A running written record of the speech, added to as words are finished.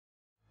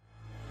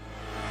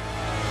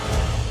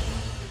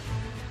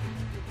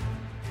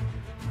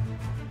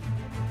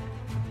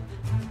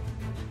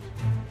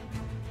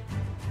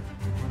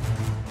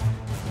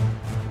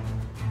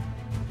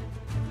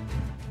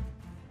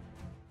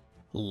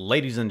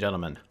Ladies and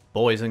gentlemen,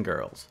 boys and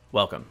girls,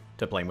 welcome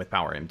to Playing with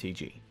Power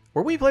MTG,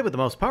 where we play with the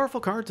most powerful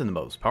cards in the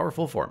most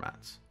powerful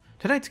formats.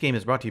 Tonight's game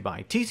is brought to you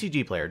by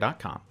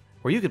TCGplayer.com,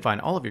 where you can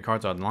find all of your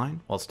cards online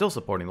while still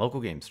supporting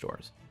local game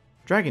stores.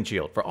 Dragon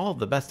Shield for all of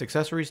the best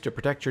accessories to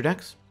protect your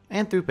decks,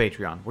 and through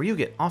Patreon, where you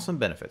get awesome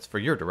benefits for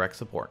your direct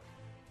support.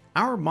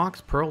 Our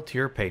Mox Pearl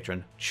tier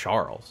patron,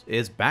 Charles,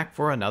 is back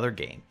for another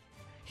game.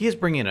 He is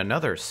bringing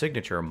another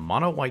signature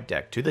mono-white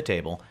deck to the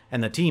table,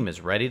 and the team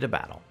is ready to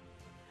battle.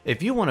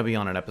 If you want to be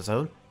on an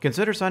episode,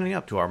 consider signing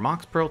up to our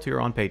Mox Pearl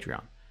tier on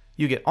Patreon.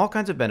 You get all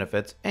kinds of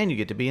benefits, and you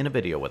get to be in a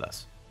video with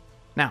us.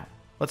 Now,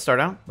 let's start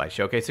out by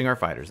showcasing our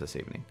fighters this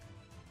evening.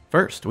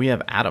 First, we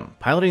have Adam,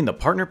 piloting the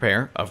partner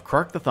pair of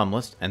Krark the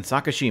Thumbless and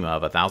Sakashima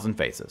of 1,000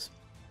 Faces.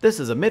 This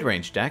is a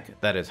mid-range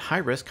deck that is high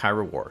risk, high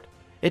reward.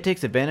 It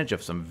takes advantage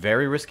of some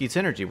very risky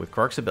synergy with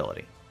Krark's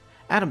ability.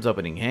 Adam's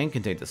opening hand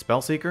contains a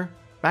Spellseeker,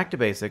 Back to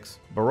Basics,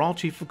 Baral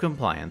Chief of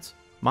Compliance,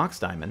 Mox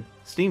Diamond,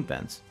 Steam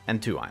Fence,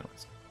 and 2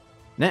 islands.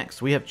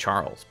 Next, we have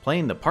Charles,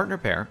 playing the partner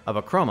pair of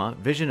Akroma,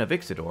 Vision of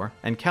Ixidor,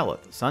 and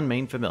Keleth,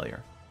 Sunmane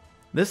Familiar.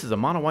 This is a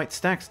mono-white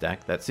stacks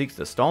deck that seeks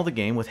to stall the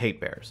game with Hate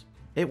Bears.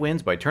 It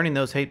wins by turning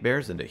those Hate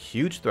Bears into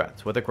huge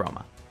threats with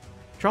Akroma.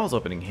 Charles'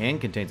 opening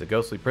hand contains a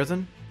Ghostly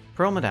Prison,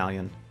 Pearl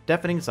Medallion,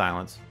 Deafening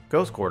Silence,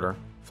 Ghost Quarter,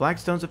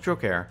 Flagstones of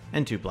Trocaire,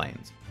 and 2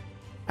 planes.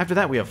 After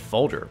that, we have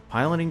Folger,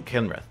 piloting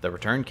Kenrith, the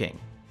Return King.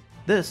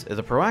 This is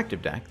a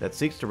proactive deck that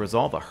seeks to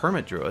resolve a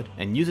Hermit Druid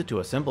and use it to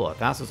assemble a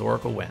Thassa's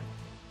Oracle win.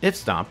 If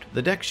stopped,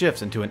 the deck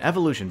shifts into an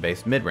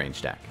evolution-based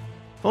mid-range deck.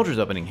 Folger's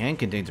opening hand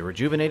contains a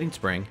Rejuvenating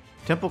Spring,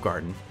 Temple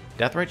Garden,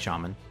 Deathrite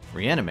Shaman,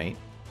 Reanimate,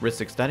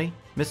 Rhystic Study,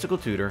 Mystical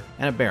Tutor,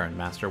 and a Baron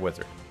Master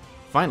Wizard.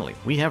 Finally,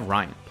 we have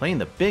Ryan, playing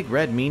the big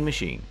red mean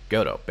machine,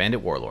 Godo,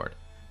 Bandit Warlord.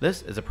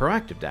 This is a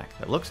proactive deck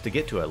that looks to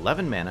get to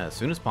 11 mana as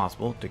soon as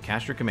possible to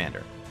cast your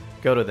commander.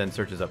 Godo then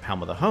searches up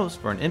Helm of the Host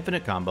for an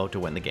infinite combo to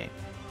win the game.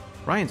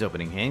 Ryan's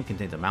opening hand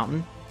contains a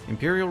Mountain,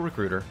 Imperial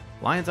Recruiter,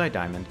 Lion's Eye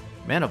Diamond,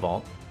 Mana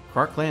Vault,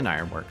 Krark Clan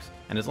Ironworks,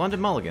 and his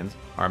London Mulligans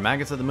are a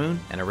Magus of the Moon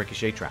and a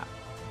Ricochet Trap.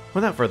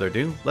 Without further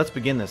ado, let's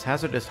begin this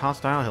hazardous,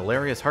 hostile,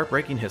 hilarious,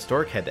 heartbreaking,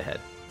 historic head-to-head.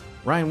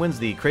 Ryan wins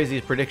the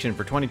Craziest Prediction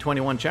for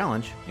 2021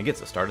 challenge and gets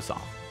to start us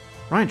off.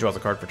 Ryan draws a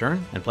card for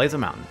turn and plays a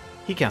Mountain.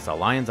 He casts a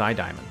Lion's Eye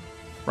Diamond.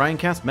 Ryan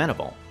casts Mana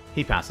Vault.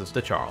 He passes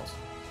to Charles.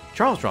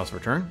 Charles draws for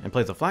turn and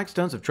plays a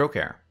Flagstones of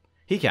Trocaire.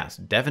 He casts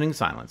Deafening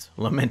Silence,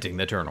 lamenting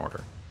the turn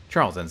order.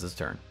 Charles ends his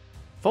turn.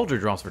 Folger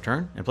draws for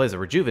turn and plays a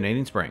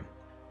Rejuvenating Spring.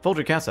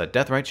 Folger casts a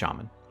Deathrite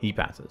Shaman. He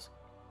passes.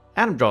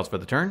 Adam draws for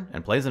the turn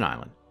and plays an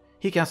island.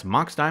 He casts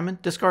Mox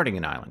Diamond, discarding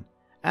an island.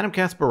 Adam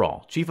casts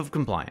Baral, Chief of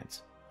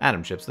Compliance.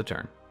 Adam ships the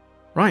turn.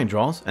 Ryan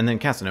draws and then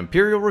casts an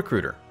Imperial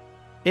Recruiter.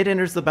 It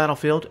enters the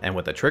battlefield, and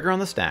with a trigger on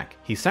the stack,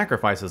 he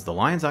sacrifices the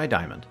Lion's Eye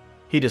Diamond.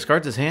 He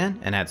discards his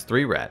hand and adds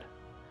 3 red.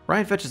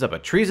 Ryan fetches up a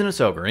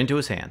Treasonous Ogre into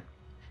his hand.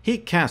 He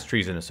casts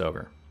Treasonous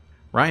Ogre.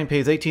 Ryan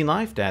pays 18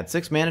 life to add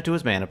 6 mana to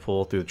his mana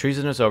pool through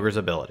Treasonous Ogre's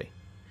ability.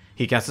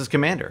 He casts his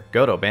commander,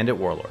 Godo, Bandit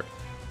Warlord.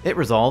 It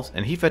resolves,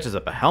 and he fetches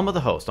up a Helm of the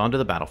Host onto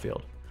the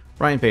battlefield.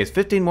 Ryan pays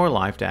 15 more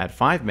life to add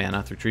 5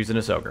 mana through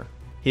Treasonous Ogre.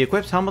 He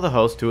equips Helm of the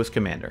Host to his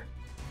commander.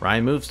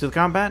 Ryan moves to the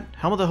combat,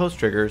 Helm of the Host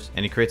triggers,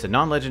 and he creates a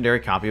non-legendary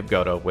copy of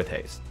Godo with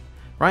haste.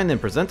 Ryan then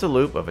presents a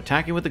loop of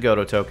attacking with the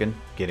Godo token,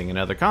 getting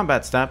another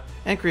combat step,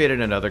 and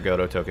created another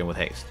Godo token with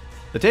haste.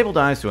 The table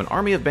dies to an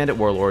army of Bandit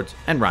Warlords,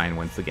 and Ryan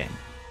wins the game.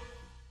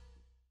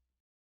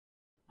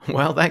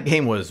 Well, that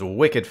game was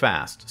wicked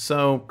fast,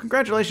 so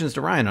congratulations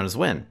to Ryan on his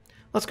win.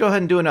 Let's go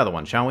ahead and do another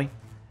one, shall we?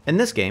 In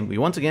this game, we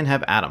once again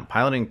have Adam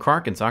piloting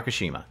Krark and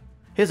Sakashima.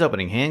 His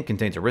opening hand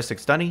contains a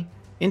Rhystic Study,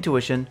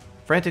 Intuition,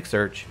 Frantic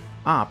Search,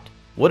 Opt,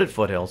 Wooded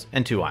Foothills,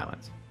 and 2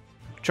 islands.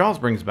 Charles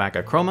brings back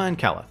Akroma and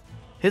Keleth.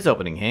 His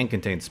opening hand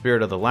contains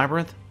Spirit of the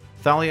Labyrinth,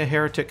 Thalia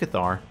Heretic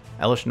Cathar,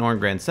 Elish Norn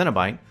Grand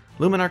Cenobite,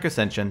 Luminarch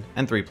Ascension,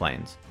 and 3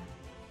 planes.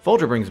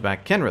 Folger brings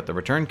back Kenrith, the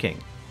Return King.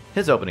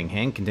 His opening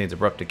hand contains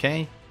Abrupt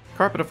Decay,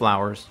 Carpet of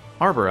Flowers,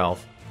 Arbor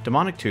Elf,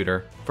 Demonic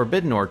Tutor,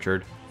 Forbidden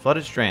Orchard,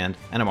 Flooded Strand,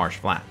 and a Marsh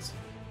Flats.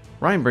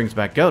 Ryan brings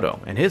back Godo,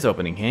 and his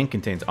opening hand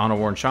contains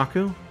Honor-Worn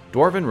Shaku,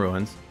 Dwarven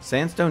Ruins,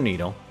 Sandstone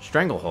Needle,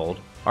 Stranglehold,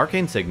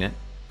 Arcane Signet,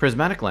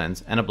 Prismatic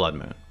Lens, and a Blood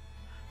Moon.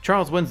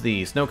 Charles wins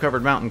the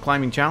Snow-Covered Mountain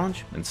Climbing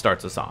Challenge and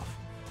starts us off.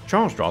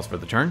 Charles draws for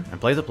the turn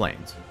and plays a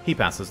Plains. He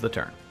passes the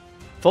turn.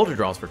 Folger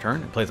draws for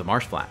turn and plays a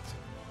Marsh Flats.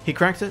 He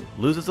cracks it,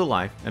 loses a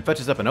life, and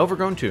fetches up an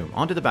Overgrown Tomb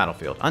onto the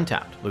battlefield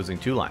untapped, losing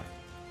 2 life.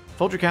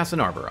 Folger casts an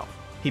Arbor Elf.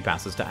 He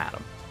passes to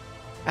Adam.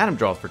 Adam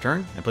draws for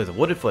turn and plays a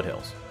Wooded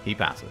Foothills. He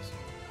passes.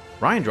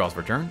 Ryan draws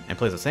for turn and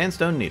plays a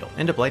Sandstone Needle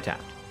into play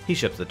tapped. He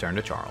ships the turn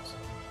to Charles.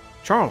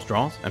 Charles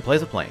draws and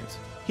plays a Plains.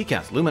 He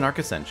casts Luminarch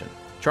Ascension.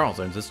 Charles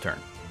ends his turn.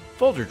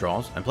 Folger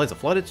draws and plays a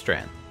Flooded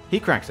Strand. He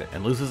cracks it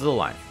and loses a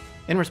life.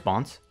 In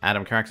response,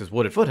 Adam cracks his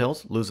Wooded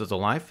Foothills, loses a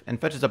life,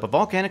 and fetches up a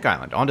Volcanic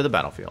Island onto the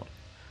battlefield.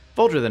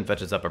 Folger then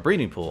fetches up a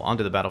Breeding Pool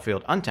onto the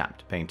battlefield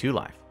untapped, paying 2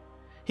 life.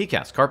 He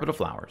casts Carpet of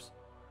Flowers.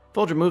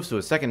 Folger moves to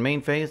his second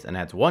main phase and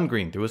adds 1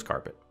 green through his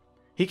carpet.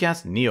 He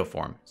casts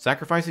Neoform,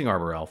 sacrificing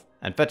Arbor Elf,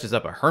 and fetches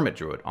up a Hermit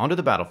Druid onto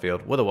the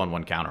battlefield with a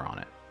 1/1 counter on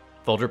it.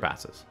 Folger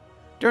passes.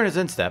 During his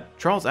instep,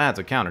 Charles adds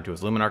a counter to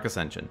his Luminarch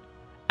Ascension.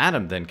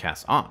 Adam then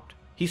casts Opt.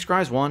 He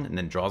scries one and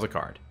then draws a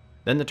card.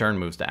 Then the turn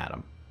moves to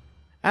Adam.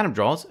 Adam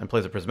draws and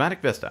plays a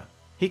Prismatic Vista.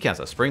 He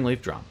casts a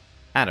Springleaf Drum.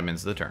 Adam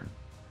ends the turn.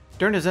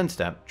 During his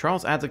instep,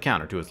 Charles adds a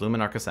counter to his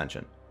Luminarch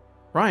Ascension.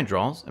 Ryan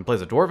draws and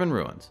plays a Dwarven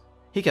Ruins.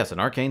 He casts an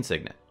Arcane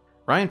Signet.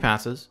 Ryan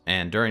passes,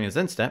 and during his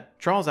instep,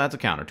 Charles adds a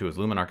counter to his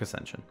Luminarch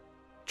Ascension.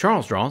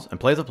 Charles draws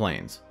and plays a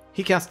Plains.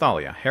 He casts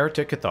Thalia,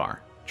 Heretic Cathar.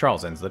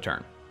 Charles ends the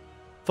turn.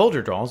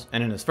 Folger draws,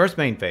 and in his first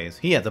main phase,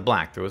 he adds a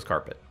black through his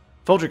carpet.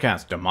 Folger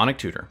casts Demonic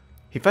Tutor.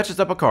 He fetches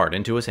up a card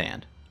into his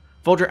hand.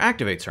 Folger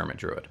activates Hermit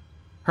Druid.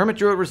 Hermit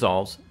Druid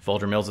resolves,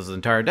 Folger mills his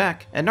entire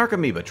deck, and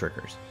Narcomoeba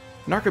triggers.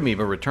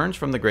 Narcomoeba returns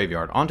from the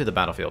graveyard onto the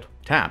battlefield,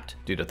 tapped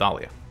due to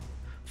Thalia.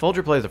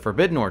 Folger plays a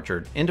Forbidden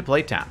Orchard into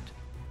play tapped.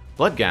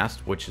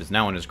 Bloodghast, which is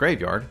now in his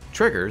graveyard,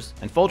 triggers,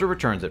 and Folger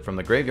returns it from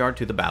the graveyard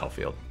to the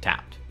battlefield,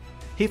 tapped.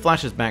 He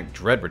flashes back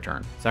Dread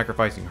Return,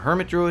 sacrificing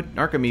Hermit Druid,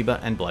 Narcomoeba,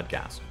 and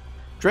Bloodghast.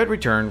 Dread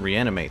Return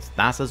reanimates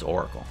Thassa's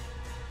Oracle.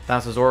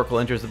 Thassa's Oracle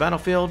enters the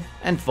battlefield,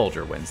 and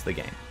Folger wins the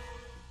game.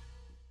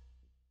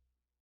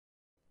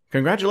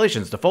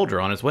 Congratulations to Folger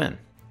on his win.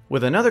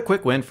 With another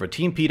quick win for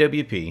Team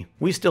PWP,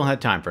 we still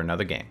had time for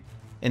another game.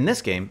 In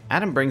this game,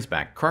 Adam brings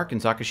back Krark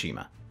and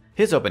Sakashima.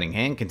 His opening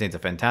hand contains a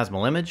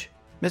Phantasmal Image,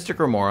 Mystic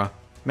Remora,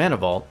 Mana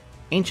Vault,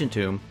 Ancient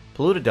Tomb,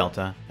 Polluted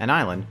Delta, an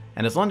Island,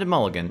 and his London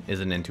Mulligan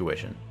is an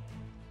Intuition.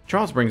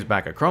 Charles brings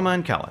back Akroma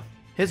and Keleth.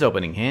 His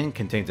opening hand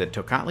contains a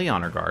Tocatli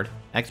Honor Guard,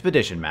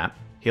 Expedition Map,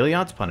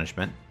 Heliod's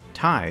Punishment,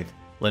 Tithe,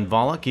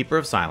 Linvala Keeper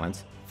of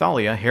Silence,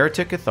 Thalia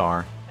Heretic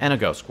Cathar, and a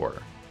Ghost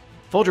Quarter.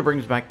 Folger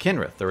brings back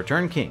Kenrith, the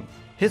Return King.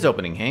 His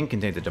opening hand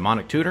contains a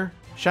Demonic Tutor,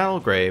 Shallow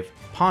Grave,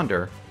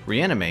 Ponder,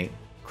 Reanimate,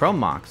 Chrome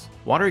Mox,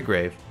 Watery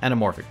Grave, and a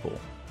Morphic Pool.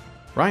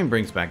 Ryan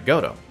brings back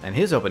Godo, and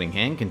his opening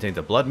hand contains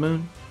a Blood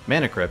Moon,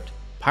 Mana Crypt,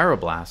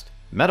 Pyroblast,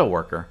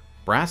 Metalworker,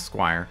 Brass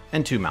Squire,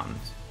 and 2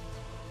 Mountains.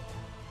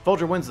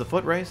 Folger wins the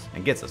foot race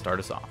and gets to start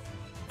us off.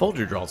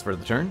 Folger draws for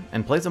the turn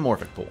and plays a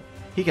Morphic Pool.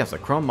 He casts a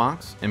Chrome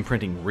Mox,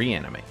 imprinting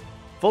Reanimate.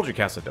 Folger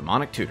casts a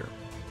Demonic Tutor.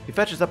 He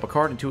fetches up a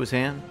card into his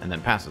hand and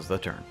then passes the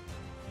turn.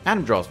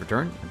 Adam draws for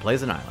turn and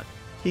plays an Island.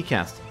 He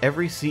casts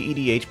every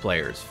CEDH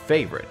player's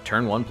favorite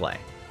turn 1 play,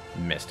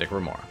 Mystic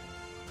Remora.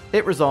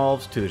 It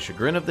resolves to the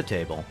chagrin of the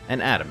table,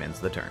 and Adam ends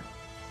the turn.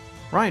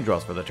 Ryan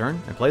draws for the turn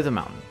and plays a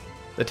Mountain.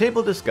 The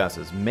table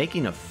discusses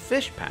making a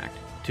Fish Pact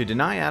to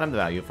deny Adam the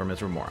value from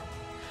his Remora.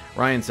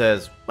 Ryan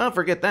says, well,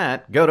 forget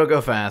that, Godo go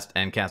fast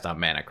and cast out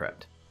Mana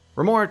Crypt.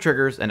 Remora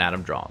triggers and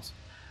Adam draws.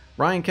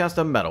 Ryan casts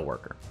a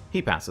Metalworker.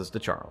 He passes to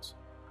Charles.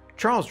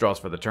 Charles draws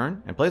for the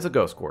turn and plays a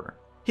Ghost Quarter.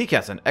 He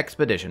casts an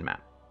Expedition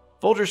Map.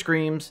 Folger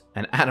screams,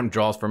 and Adam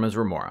draws from his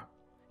Remora.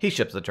 He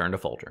ships the turn to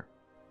Folger.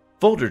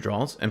 Folger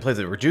draws and plays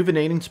a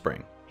Rejuvenating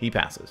Spring. He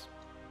passes.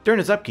 During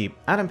his upkeep,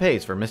 Adam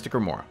pays for Mystic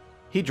Remora.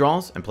 He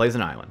draws and plays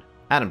an Island.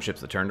 Adam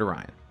ships the turn to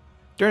Ryan.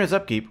 During his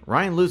upkeep,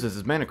 Ryan loses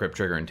his Mana Crypt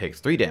trigger and takes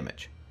 3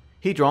 damage.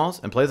 He draws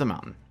and plays a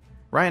Mountain.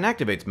 Ryan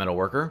activates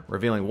Metalworker,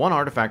 revealing 1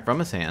 artifact from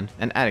his hand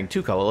and adding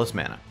 2 colorless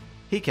mana.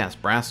 He casts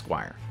Brass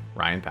Squire.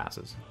 Ryan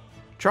passes.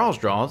 Charles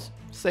draws,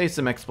 says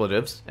some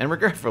expletives, and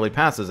regretfully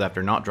passes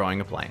after not drawing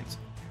a Plains.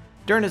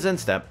 During his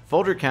instep,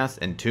 Folger casts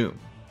Entomb.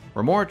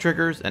 Remora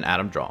triggers and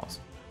Adam draws.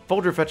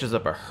 Folger fetches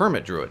up a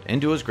Hermit Druid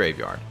into his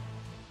graveyard.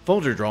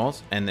 Folger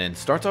draws and then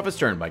starts off his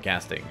turn by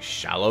casting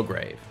Shallow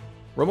Grave.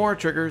 Remora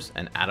triggers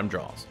and Adam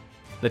draws.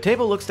 The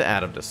table looks to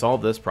Adam to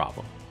solve this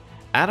problem.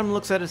 Adam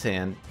looks at his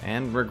hand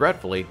and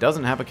regretfully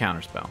doesn't have a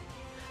counterspell.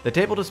 The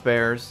table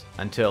despairs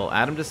until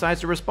Adam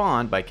decides to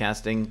respond by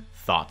casting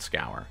Thought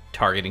Scour,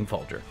 targeting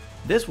Folger.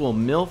 This will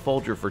mill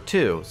Folger for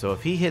 2, so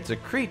if he hits a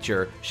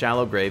creature,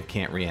 Shallow Grave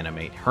can't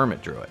reanimate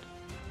Hermit Druid.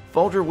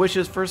 Folger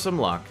wishes for some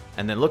luck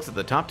and then looks at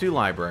the top 2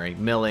 library,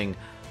 milling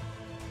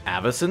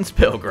Avacyn's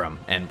Pilgrim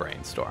and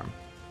Brainstorm.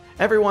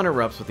 Everyone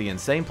erupts with the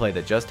insane play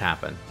that just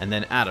happened, and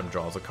then Adam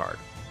draws a card.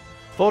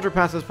 Folger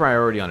passes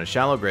priority on a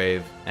Shallow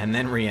Grave, and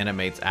then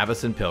reanimates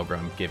Avacyn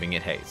Pilgrim, giving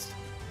it haste.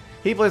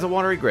 He plays a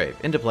Watery Grave,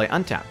 into play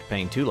untapped,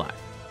 paying 2 life.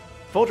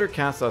 Folger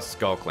casts a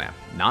Skull Clamp,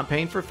 not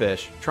paying for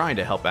fish, trying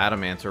to help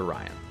Adam answer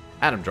Ryan.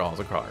 Adam draws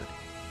a card.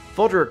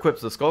 Folger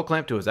equips the Skull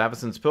Clamp to his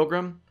Avacyn's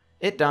Pilgrim,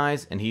 it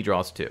dies, and he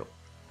draws 2.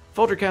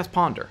 Folger casts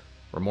Ponder.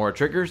 Remora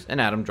triggers, and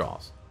Adam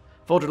draws.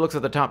 Folger looks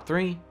at the top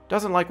 3,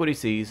 doesn't like what he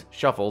sees,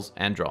 shuffles,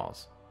 and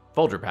draws.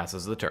 Folger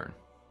passes the turn.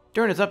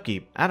 During his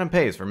upkeep, Adam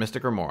pays for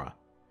Mystic Remora.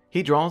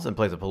 He draws and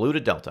plays a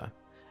Polluted Delta.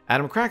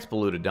 Adam cracks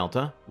Polluted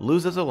Delta,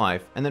 loses a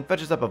life, and then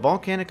fetches up a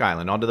Volcanic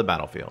Island onto the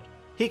battlefield.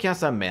 He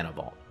casts a Mana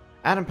Vault.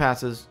 Adam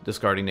passes,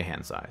 discarding to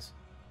hand size.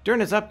 During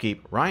his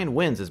upkeep, Ryan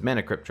wins his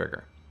Mana Crypt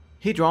trigger.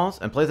 He draws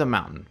and plays a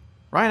Mountain.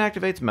 Ryan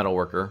activates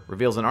Metalworker,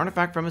 reveals an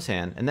artifact from his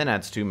hand, and then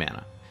adds 2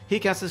 mana. He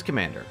casts his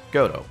commander,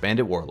 Godo,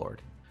 Bandit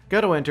Warlord.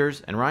 Godo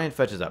enters, and Ryan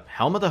fetches up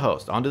Helm of the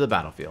Host onto the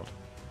battlefield.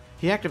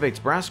 He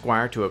activates Brass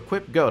Squire to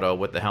equip Godo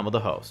with the Helm of the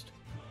Host.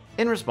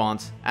 In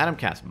response, Adam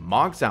casts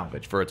Mog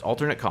Salvage for its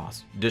alternate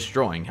cost,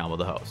 destroying Helm of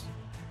the Host.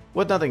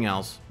 With nothing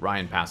else,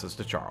 Ryan passes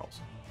to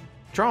Charles.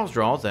 Charles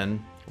draws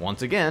and,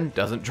 once again,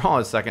 doesn't draw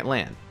his second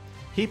land.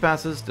 He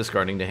passes,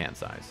 discarding to hand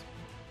size.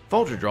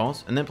 Folger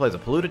draws and then plays a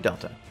Polluted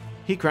Delta.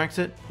 He cracks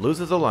it,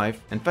 loses a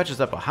life, and fetches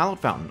up a Hallowed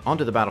Fountain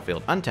onto the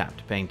battlefield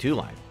untapped, paying 2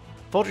 life.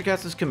 Folger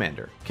casts his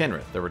commander,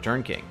 Kenrith, the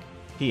Return King.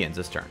 He ends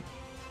his turn.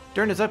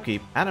 During his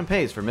upkeep, Adam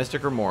pays for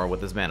Mystic Remora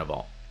with his Mana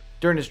Vault.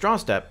 During his draw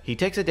step, he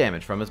takes a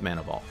damage from his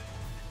Mana Vault.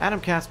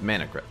 Adam casts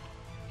Mana Crypt.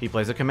 He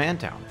plays a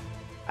Command Tower.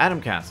 Adam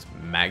casts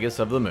Magus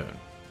of the Moon.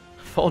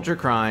 Folger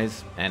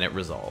cries, and it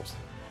resolves.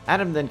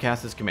 Adam then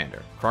casts his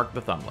commander, Krark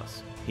the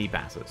Thumbless. He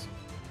passes.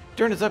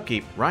 During his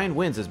upkeep, Ryan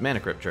wins his Mana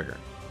Crypt trigger.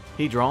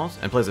 He draws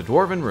and plays a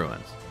Dwarven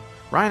Ruins.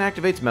 Ryan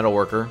activates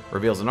Metalworker,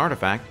 reveals an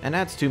artifact, and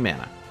adds 2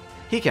 mana.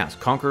 He casts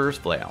Conqueror's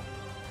Flail.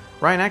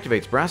 Ryan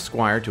activates Brass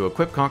Squire to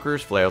equip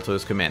Conqueror's Flail to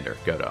his commander,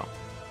 Godo.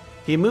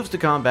 He moves to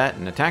combat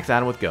and attacks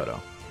Adam with Godo.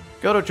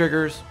 Godo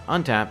triggers,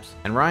 untaps,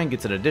 and Ryan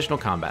gets an additional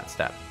combat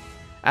step.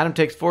 Adam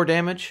takes 4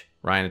 damage,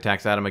 Ryan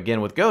attacks Adam again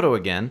with Godo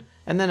again,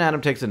 and then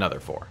Adam takes another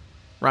 4.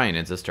 Ryan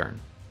ends his turn.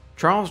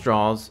 Charles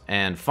draws,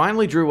 and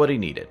finally drew what he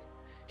needed.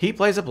 He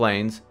plays a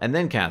Plains, and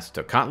then casts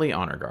Tocatli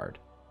Honor Guard.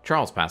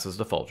 Charles passes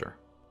to Folger.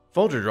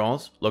 Folger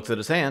draws, looks at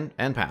his hand,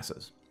 and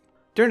passes.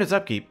 During his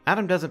upkeep,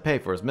 Adam doesn't pay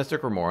for his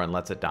Mystic Remora and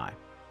lets it die.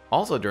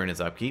 Also during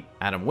his upkeep,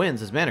 Adam wins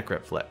his Mana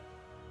Crypt flip.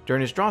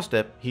 During his draw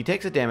step, he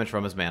takes a damage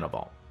from his Mana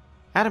Vault.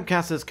 Adam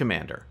casts his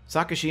commander,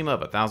 Sakashima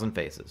of 1,000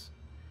 Faces.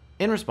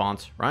 In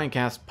response, Ryan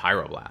casts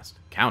Pyroblast,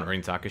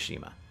 countering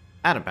Sakashima.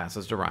 Adam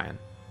passes to Ryan.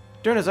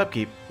 During his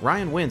upkeep,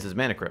 Ryan wins his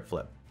Mana Crypt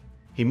flip.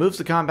 He moves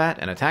to combat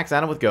and attacks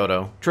Adam with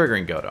Godo,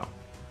 triggering Godo.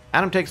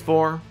 Adam takes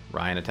 4,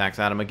 Ryan attacks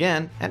Adam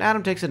again, and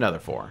Adam takes another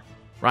 4.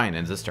 Ryan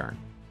ends his turn.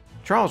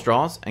 Charles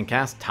draws and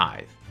casts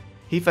Tithe.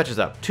 He fetches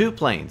up 2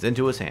 Plains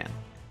into his hand.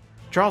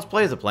 Charles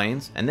plays a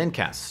Plains and then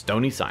casts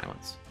Stony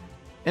Silence.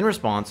 In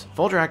response,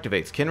 Folger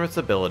activates Kenrith's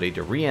ability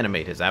to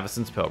reanimate his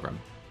Avacyn's Pilgrim.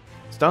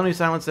 Stony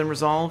Silence then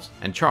resolves,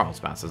 and Charles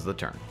passes the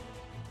turn.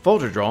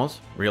 Folger draws,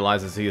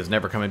 realizes he is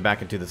never coming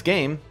back into this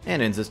game,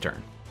 and ends his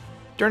turn.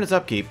 During his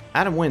upkeep,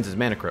 Adam wins his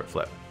Mana Crypt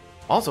flip.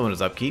 Also in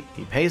his upkeep,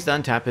 he pays to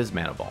untap his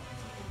Mana Vault.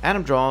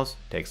 Adam draws,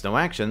 takes no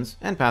actions,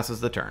 and passes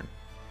the turn.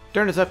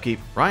 During his upkeep,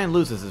 Ryan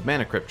loses his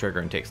Mana Crypt trigger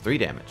and takes 3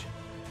 damage.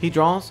 He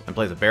draws and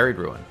plays a Buried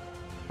Ruin.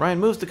 Ryan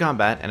moves to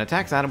combat and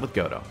attacks Adam with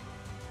Godo.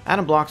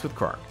 Adam blocks with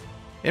Krark.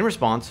 In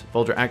response,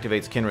 Folger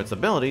activates Kenrith's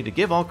ability to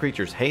give all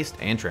creatures haste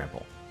and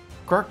trample.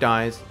 Krark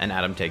dies, and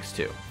Adam takes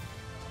 2.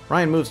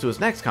 Ryan moves to his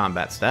next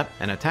combat step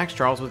and attacks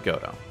Charles with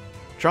Godo.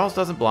 Charles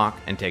doesn't block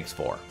and takes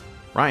 4.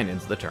 Ryan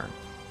ends the turn.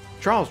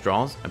 Charles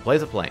draws and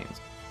plays a Plains.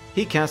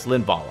 He casts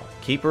Linvala,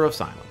 Keeper of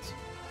Silence.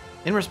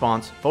 In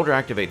response, Folger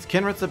activates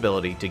Kenrith's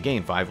ability to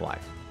gain 5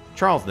 life.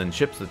 Charles then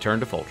ships the turn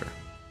to Folger.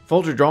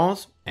 Folger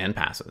draws and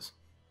passes.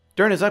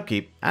 During his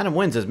upkeep, Adam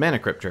wins his Mana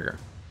Crypt trigger.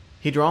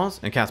 He draws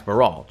and casts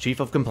Baral, Chief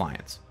of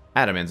Compliance.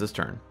 Adam ends his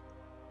turn.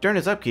 During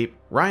his upkeep,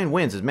 Ryan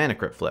wins his Mana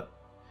Crypt flip.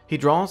 He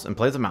draws and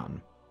plays a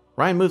Mountain.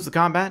 Ryan moves to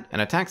combat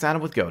and attacks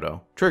Adam with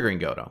Godo,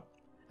 triggering Godo.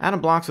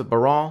 Adam blocks with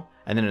Baral,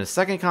 and then in his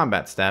second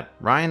combat step,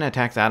 Ryan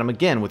attacks Adam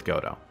again with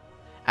Godo.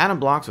 Adam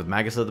blocks with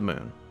Magus of the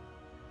Moon.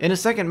 In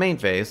his second main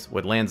phase,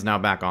 with lands now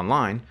back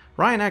online,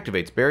 Ryan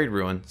activates Buried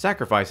Ruin,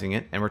 sacrificing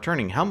it and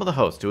returning Helm of the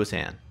Host to his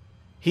hand.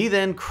 He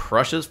then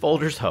crushes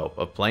Folger's hope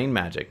of playing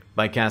Magic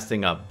by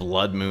casting a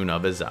Blood Moon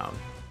of his own.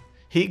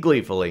 He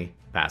gleefully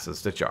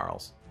passes to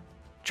Charles.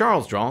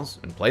 Charles draws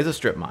and plays a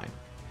Strip Mine.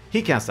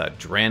 He casts a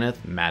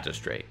Draneth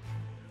Magistrate.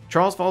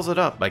 Charles follows it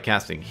up by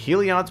casting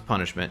Heliod's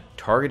Punishment,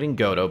 targeting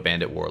Godo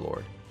Bandit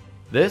Warlord.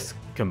 This,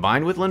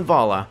 combined with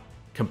Linvala,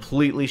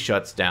 completely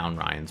shuts down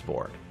Ryan's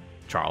board.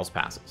 Charles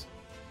passes.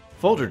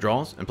 Folger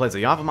draws and plays a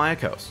Yavimaya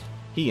Coast.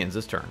 He ends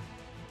his turn.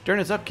 During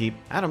his upkeep,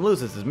 Adam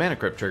loses his Mana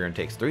Crypt trigger and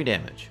takes 3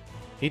 damage.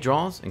 He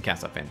draws and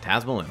casts a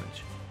Phantasmal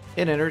Image.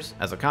 It enters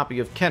as a copy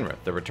of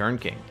Kenrith, the Return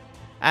King.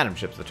 Adam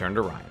ships the turn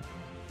to Ryan.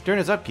 During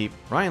his upkeep,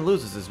 Ryan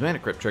loses his Mana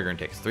Crypt trigger and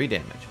takes 3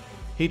 damage.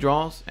 He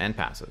draws and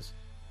passes.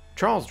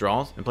 Charles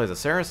draws and plays a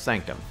Serra's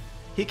Sanctum.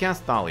 He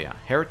casts Thalia,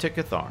 Heretic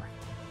Cathar.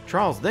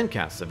 Charles then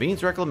casts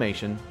Savine's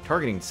Reclamation,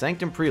 targeting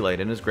Sanctum Prelate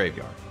in his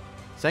graveyard.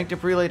 Sanctum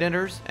Prelate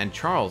enters, and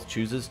Charles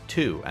chooses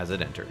 2 as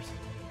it enters.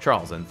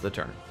 Charles ends the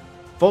turn.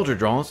 Folger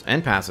draws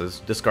and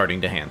passes,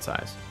 discarding to hand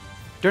size.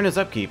 During his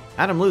upkeep,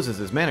 Adam loses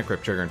his Mana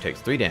Crypt trigger and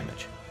takes 3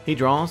 damage. He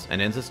draws and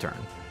ends his turn.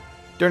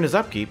 During his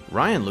upkeep,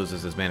 Ryan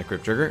loses his Mana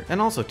Crypt trigger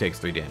and also takes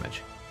 3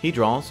 damage. He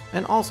draws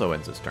and also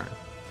ends his turn.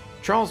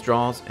 Charles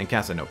draws and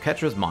casts an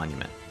Oketra's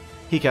Monument.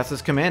 He casts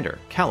his commander,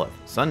 Keleth,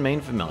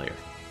 Sunmane Familiar.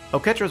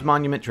 Oketra's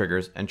Monument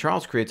triggers, and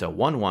Charles creates a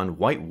 1/1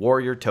 White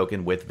Warrior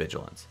token with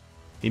Vigilance.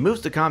 He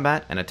moves to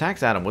combat and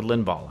attacks Adam with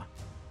Linvala.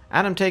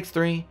 Adam takes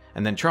 3,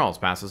 and then Charles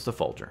passes to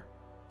Folger.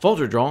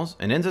 Folger draws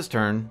and ends his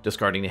turn,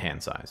 discarding to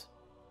hand size.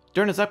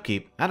 During his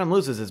upkeep, Adam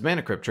loses his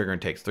Mana Crypt trigger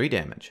and takes 3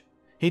 damage.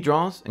 He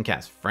draws and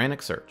casts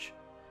Frantic Search.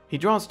 He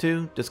draws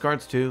 2,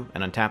 discards 2,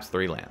 and untaps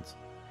 3 lands.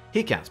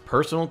 He casts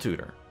Personal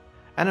Tutor.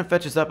 Adam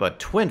fetches up a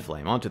Twin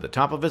Flame onto the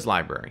top of his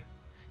library.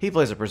 He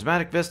plays a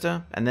Prismatic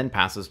Vista and then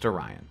passes to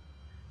Ryan.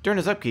 During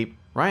his upkeep,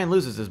 Ryan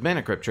loses his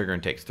Mana Crypt trigger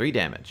and takes 3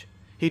 damage.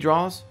 He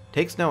draws,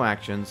 takes no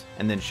actions,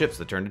 and then ships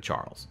the turn to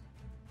Charles.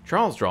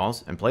 Charles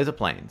draws and plays a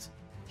Plains.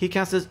 He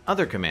casts his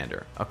other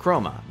commander,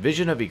 Akroma,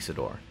 Vision of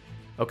Ixidor.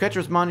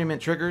 Oketra's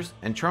Monument triggers,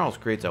 and Charles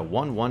creates a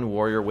 1/1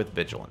 warrior with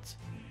Vigilance.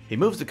 He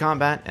moves to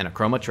combat, and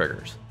Akroma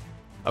triggers.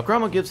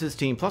 Akroma gives his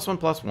team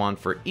 +1/+1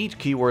 for each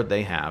keyword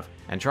they have,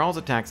 and Charles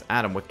attacks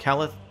Adam with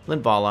Keleth,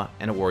 Linvala,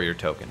 and a warrior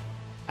token.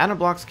 Adam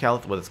blocks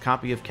Keleth with his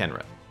copy of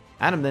Kenrith.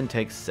 Adam then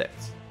takes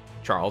 6.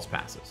 Charles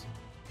passes.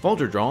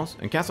 Folger draws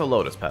and casts a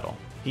Lotus Petal.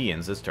 He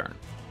ends his turn.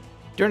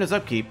 During his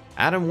upkeep,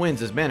 Adam wins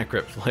his Mana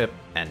Crypt flip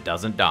and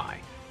doesn't die.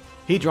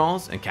 He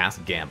draws and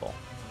casts Gamble.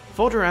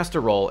 Folger has to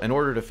roll in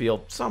order to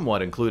feel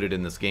somewhat included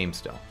in this game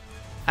still.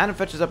 Adam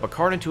fetches up a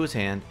card into his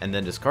hand and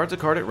then discards a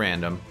card at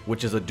random,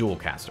 which is a Dual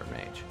Caster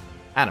Mage.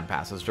 Adam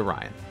passes to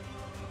Ryan.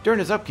 During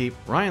his upkeep,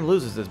 Ryan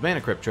loses his Mana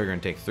Crypt trigger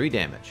and takes 3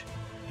 damage.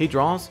 He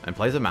draws and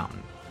plays a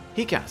mountain.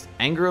 He casts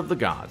Anger of the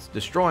Gods,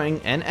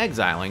 destroying and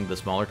exiling the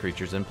smaller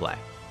creatures in play.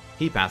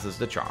 He passes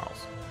to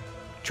Charles.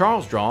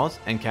 Charles draws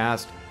and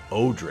casts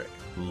Odric,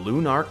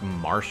 Lunarch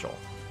Marshal.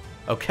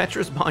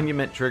 Oketra's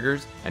Monument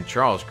triggers, and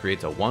Charles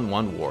creates a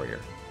 1/1 warrior.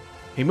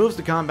 He moves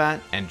to combat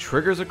and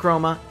triggers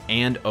Akroma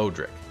and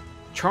Odric.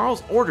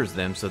 Charles orders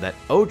them so that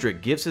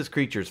Odric gives his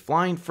creatures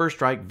Flying, First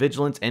Strike,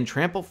 Vigilance, and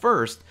Trample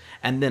first,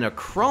 and then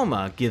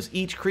Akroma gives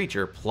each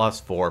creature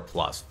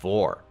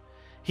 +4/+4.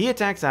 He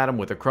attacks Adam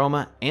with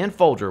Akroma and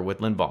Folger with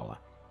Linvala.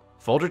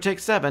 Folger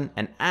takes 7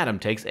 and Adam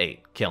takes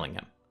 8, killing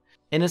him.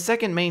 In his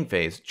second main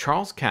phase,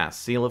 Charles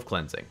casts Seal of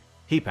Cleansing.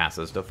 He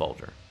passes to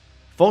Folger.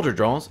 Folger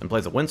draws and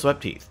plays a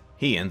Windswept Heath.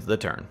 He ends the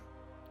turn.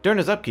 During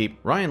his upkeep,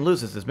 Ryan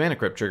loses his Mana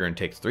Crypt trigger and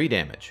takes 3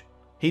 damage.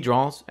 He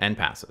draws and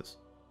passes.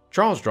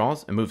 Charles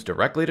draws and moves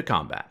directly to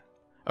combat.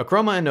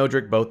 Akroma and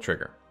Odric both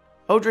trigger.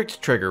 Odric's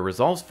trigger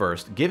resolves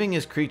first, giving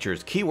his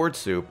creatures keyword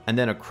soup, and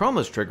then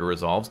Akroma's trigger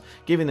resolves,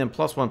 giving them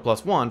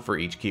 +1/+1 for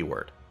each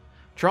keyword.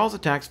 Charles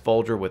attacks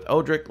Folger with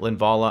Odric,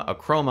 Linvala,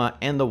 Akroma,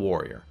 and the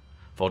warrior.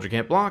 Folger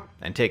can't block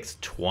and takes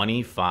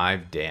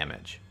 25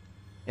 damage.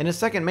 In his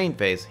second main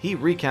phase, he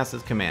recasts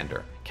his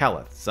commander,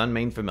 Keleth,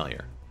 Sunmane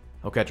Familiar.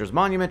 Oketra's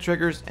Monument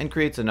triggers and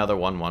creates another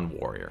 1/1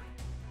 warrior.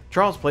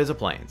 Charles plays a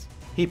Plains.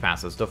 He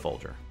passes to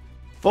Folger.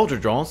 Folger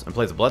draws and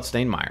plays a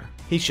Bloodstained Mire.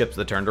 He ships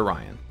the turn to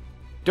Ryan.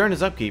 During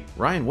his upkeep,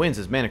 Ryan wins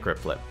his Mana Crypt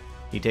flip.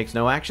 He takes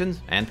no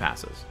actions and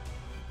passes.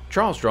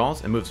 Charles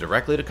draws and moves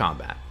directly to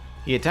combat.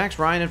 He attacks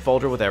Ryan and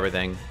Folger with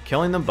everything,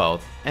 killing them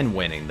both and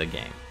winning the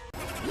game.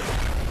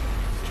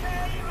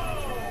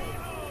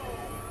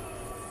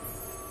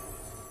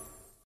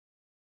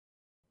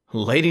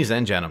 Ladies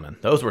and gentlemen,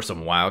 those were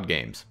some wild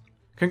games.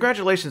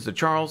 Congratulations to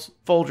Charles,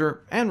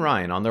 Folger, and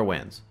Ryan on their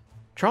wins.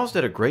 Charles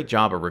did a great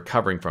job of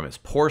recovering from his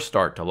poor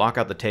start to lock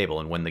out the table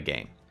and win the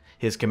game.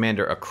 His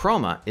commander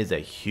Akroma is a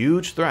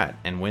huge threat,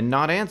 and when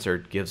not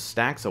answered, gives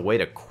stacks a way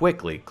to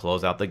quickly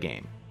close out the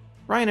game.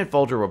 Ryan and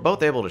Folger were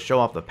both able to show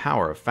off the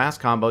power of fast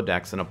combo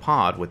decks in a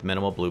pod with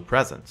minimal blue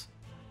presence.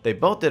 They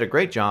both did a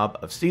great job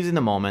of seizing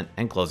the moment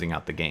and closing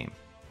out the game.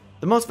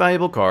 The most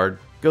valuable card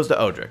goes to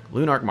Odric,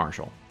 Lunarch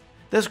Marshal.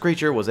 This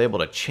creature was able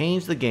to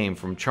change the game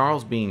from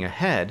Charles being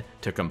ahead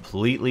to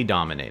completely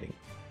dominating.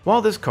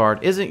 While this card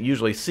isn't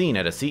usually seen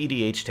at a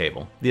CEDH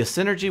table, the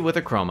synergy with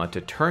Akroma to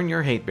turn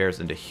your hate bears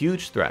into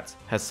huge threats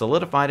has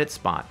solidified its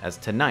spot as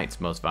tonight's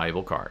most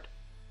valuable card.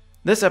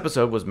 This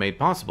episode was made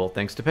possible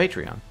thanks to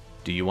Patreon.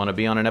 Do you want to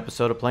be on an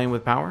episode of Playing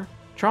with Power?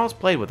 Charles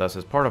played with us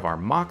as part of our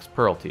Mox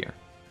Pearl tier.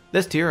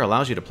 This tier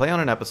allows you to play on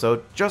an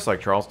episode just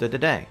like Charles did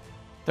today.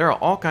 There are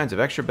all kinds of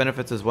extra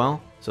benefits as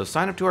well, so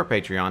sign up to our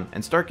Patreon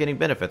and start getting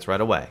benefits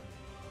right away.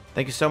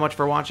 Thank you so much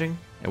for watching,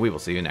 and we will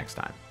see you next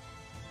time.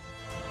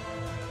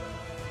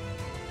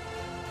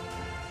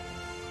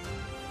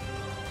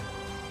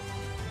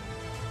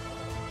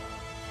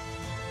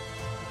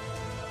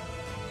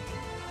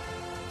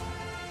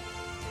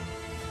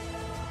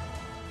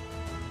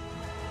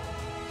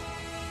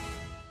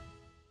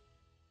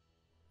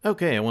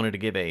 Okay, I wanted to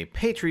give a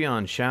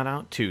Patreon shout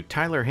out to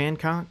Tyler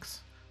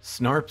Hancock's,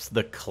 Snarps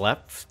the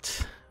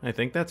Cleft, I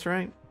think that's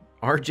right,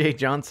 RJ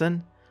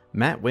Johnson,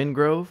 Matt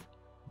Wingrove,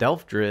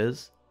 Delph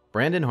Driz,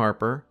 Brandon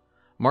Harper,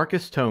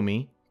 Marcus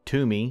Toomey,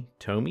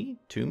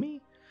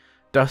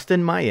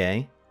 Dustin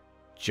Maye,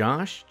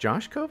 Josh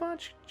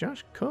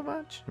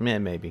Kovach?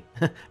 Man, maybe.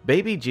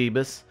 Baby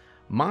Jeebus,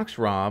 Mox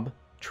Rob,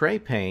 Trey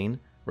Payne,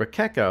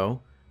 Rakeko,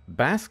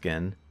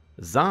 Baskin,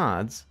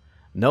 Zods,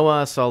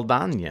 Noah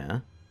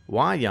Saldana,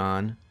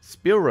 Wayan,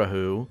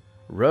 Spilrahu,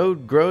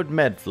 Road Grode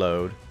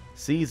Medflode,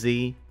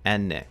 CZ,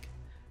 and Nick.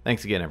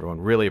 Thanks again, everyone.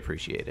 Really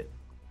appreciate it.